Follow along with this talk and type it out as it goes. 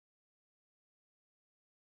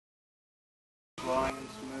and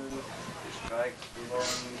smooth. Your strikes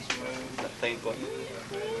flowing and smooth. That faint one.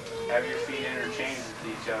 Have your feet interchange with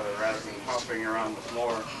each other rather than hopping around the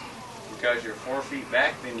floor. Because you're 4 feet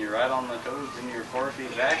back, then you're right on the toes. Then you're 4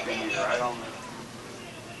 feet back, then you're right on the...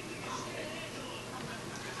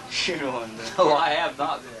 You're the one that... No, I have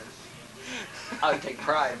not been. I would take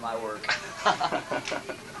pride in my work.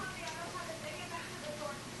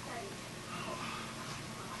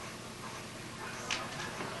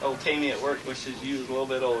 Oh, Tammy at work wishes you was a little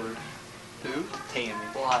bit older. Who? Tammy.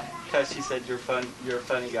 Why? Because she said you're a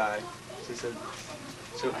funny guy. She said.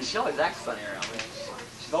 She always acts funny around me.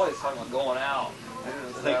 She's always talking about going out. I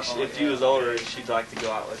think if you was older, she'd like to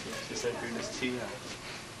go out with you. She said you're just too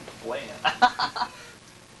bland.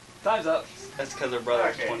 Time's up. That's because her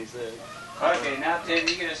brother's Okay. 26. Okay, now Tim,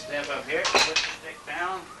 you're gonna step up here, put your stick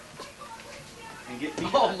down, and get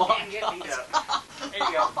beat Oh up. my And get beat up. There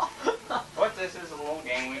you go. What this is a little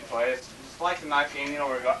game we play. It's just like the knife game, you know,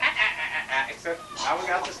 where we go except now we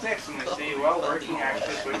got the sticks and we see, well, where can you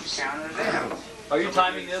actually put your counters in. Are you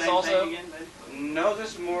timing this also? Again, no,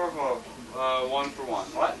 this is more of a 1 for 1.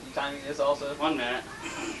 What? You timing this also? 1 minute.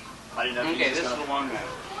 I didn't know. Okay, this is a 1 minute.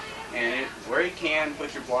 And where you can,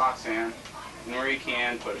 put your blocks in, and where you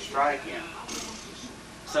can, put a strike in.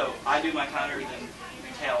 So I do my counters and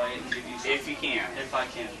retaliate and give you something. If you can. If I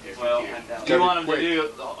can. If Well, you can. do you want them to do?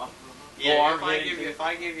 Yeah, if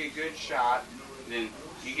I give you a good shot, then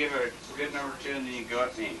you give it a good number 2, and then you go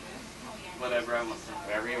at me. Whatever I want.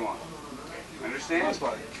 Whatever you want. Okay. Understand?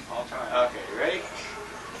 I'll try. Okay, you ready?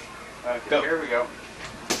 Okay, Go. here we go.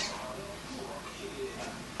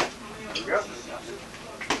 Here we go.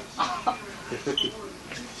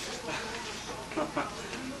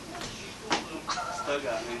 Still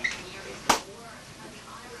got me.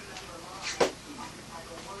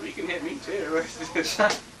 You can hit me too.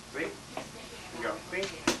 See? You go. See?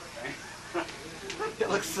 It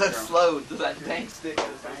looks so slow. That dang stick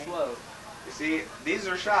is so slow. You see, these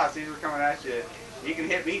are shots. These are coming at you. You can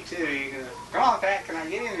hit me too. You can, come on, Pat, can I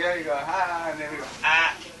get in? There you go, ha, and then we go,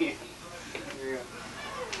 ah. There you go.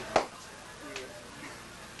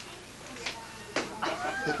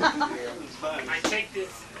 I take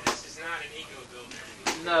this is not an ego builder.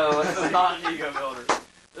 No, this is not an ego builder.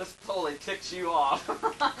 This totally ticks you off.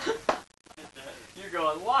 You're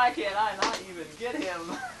going, why can't I not even get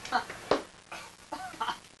him?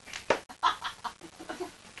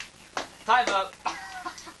 Time's up.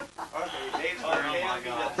 Okay, Dave's Oh my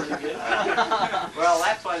God. pretty good. Well,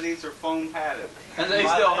 that's why these are foam padded. And they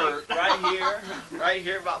still hurt. Right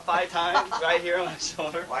here about 5 times, right here on my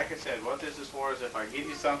shoulder. Like I said, what this is for is if I give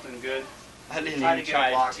you something good, I didn't try to even get a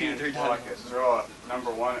try block 2 in, 3 like times. this, throw a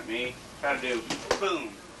number 1 at me, try to do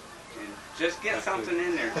boom. And just get something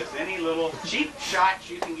in there, just any little cheap shots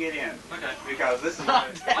you can get in. Okay. Because this is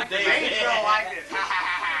what Like Dave don't like this. Ha ha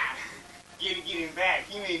ha ha. Get him back.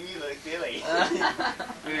 He made me look silly.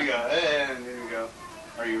 There you go. And there you go.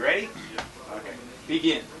 Are you ready? Yeah. Okay.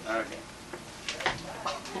 Begin. Okay.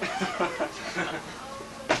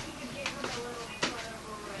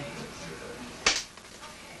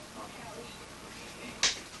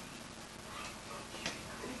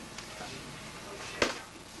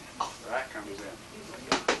 That comes in.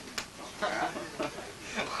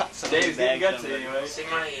 Dave's getting gutsy anyway. See,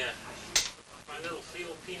 my little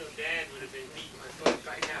Filipino dad would have been beating my foot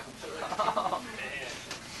right now.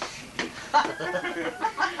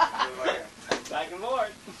 Back and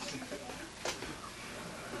forth.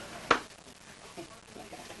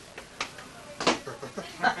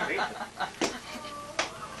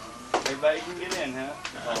 Everybody can get in, huh?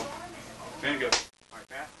 Oh. Then go like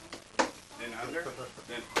that, then under,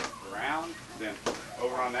 then around, then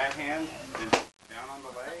over on that hand, then down on the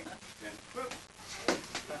leg, then boop.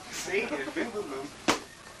 See, it's been boom boom.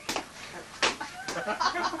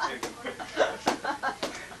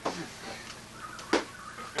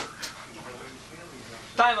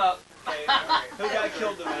 Time up. Okay, Who got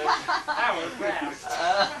killed the most? that was fast.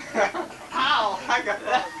 Ow! I got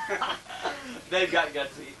that. They've got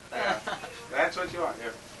gutsy. That's what you want.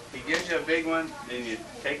 If he gives you a big one, then you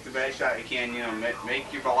take the best shot you can, you know,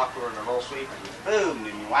 make your block over the whole sweep, boom,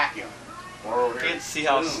 then you whack him. Or over here. Can't see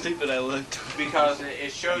how boom. stupid I looked. Because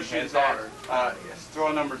it shows you It's that, hard. throw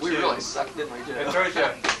a number 2. We really sucked, didn't we, It Joe? throws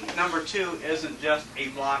you, number 2 isn't just a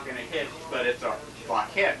block and a hit, but it's a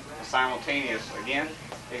block hit. Simultaneous. Again,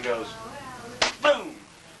 it goes boom.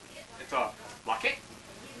 It's a block hit,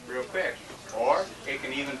 real quick. Or it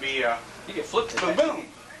can even be a You get flipped boom today. boom,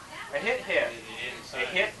 a hit, a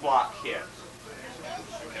hit block hit.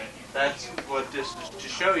 That's what this is to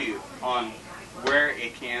show you on where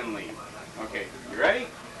it can lead. Okay, you ready?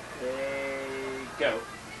 Go.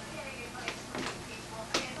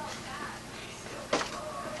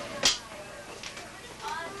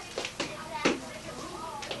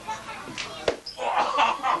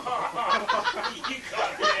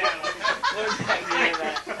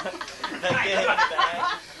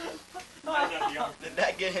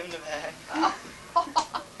 hit him in the back.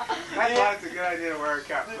 That's why it's a good idea to wear a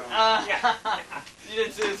cap. You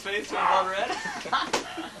didn't see his face turn blood red?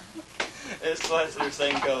 His sweats are the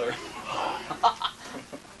same color.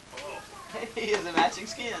 He has a matching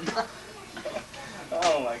skin.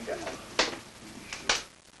 Oh my god.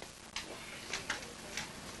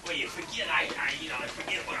 Well, you forget I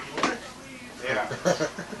forget what I'm doing. Yeah.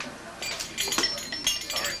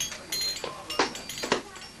 Sorry.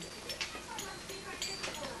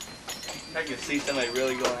 I can see somebody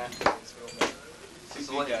really going after this real bad. See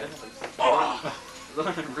So what guys.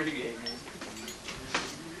 Learn to abbreviate me.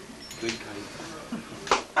 Good kind.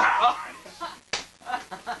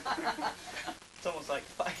 It's almost like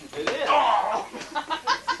fighting. It is. Oh!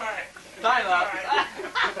 Sorry. Time out.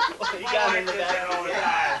 He got him in the back.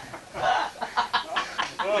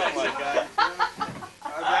 Oh my god.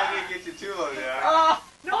 That didn't get you too low, did I?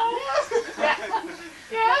 No.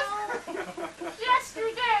 Yes, you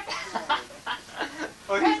did.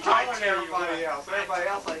 Well, he's taller than everybody else. Everybody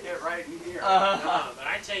else I hit right in here. No, but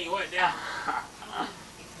I tell you what, now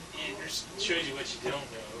it just shows you what you don't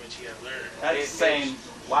know, what you gotta learn. That's saying,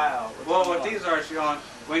 wow. Well, what these are showing,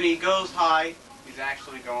 when he goes high, he's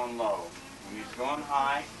actually going low. When he's going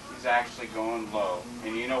high, he's actually going low.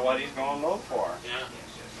 And you know what he's going low for?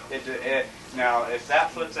 Yeah. Now, if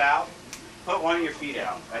that foot's out, put one of your feet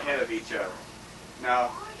out, ahead of each other.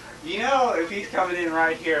 Now, you know if he's coming in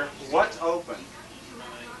right here, what's open?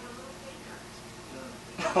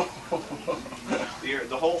 The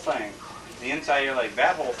whole thing. The inside of your leg,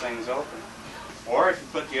 that whole thing's open. Or if you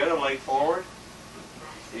put the other leg forward,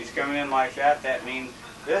 he's coming in like that, that means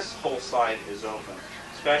this whole side is open.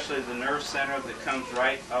 Especially the nerve center that comes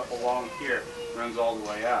right up along here, runs all the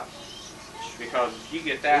way up. Because if you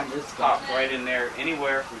get that popped right in there,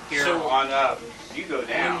 anywhere from here on up, you go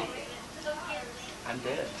down. I'm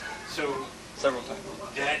dead. So Several times.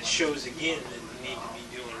 that shows again that you need to be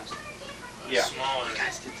doing smaller. You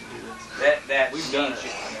guys get to do this. That We've means done it. you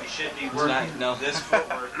should be working No. this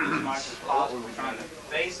footwork as much as possible, trying to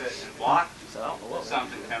face it and block So I don't know what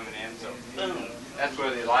something coming in. So boom, that's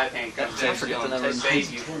where the live hand comes I in forget the to number.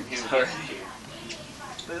 save you from him Sorry. getting to you.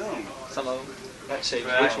 Boom. Some of them. That shapes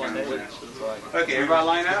Right. which one they would. Okay, everybody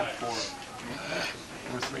line up. 4.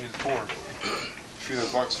 We're 3 and 4. Shoot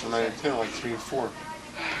a box for 9 and 10, like 3 and 4.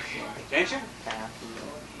 Attention. Pass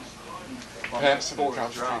and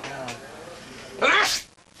drop straight down. Punch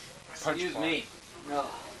Excuse block. me. No.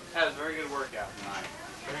 That was a very good workout tonight.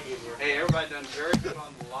 Very good work. Hey, everybody done very good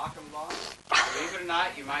on the lock and block. Believe it or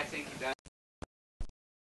not, you might think you've done.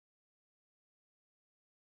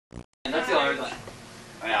 And that's the only reason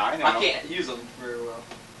Yeah, I know. I can't use them very well.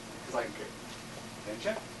 Because I can kick.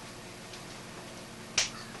 Attention.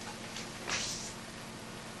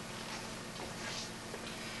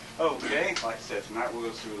 Okay, like I said, tonight we'll go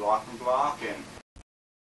through lock and block and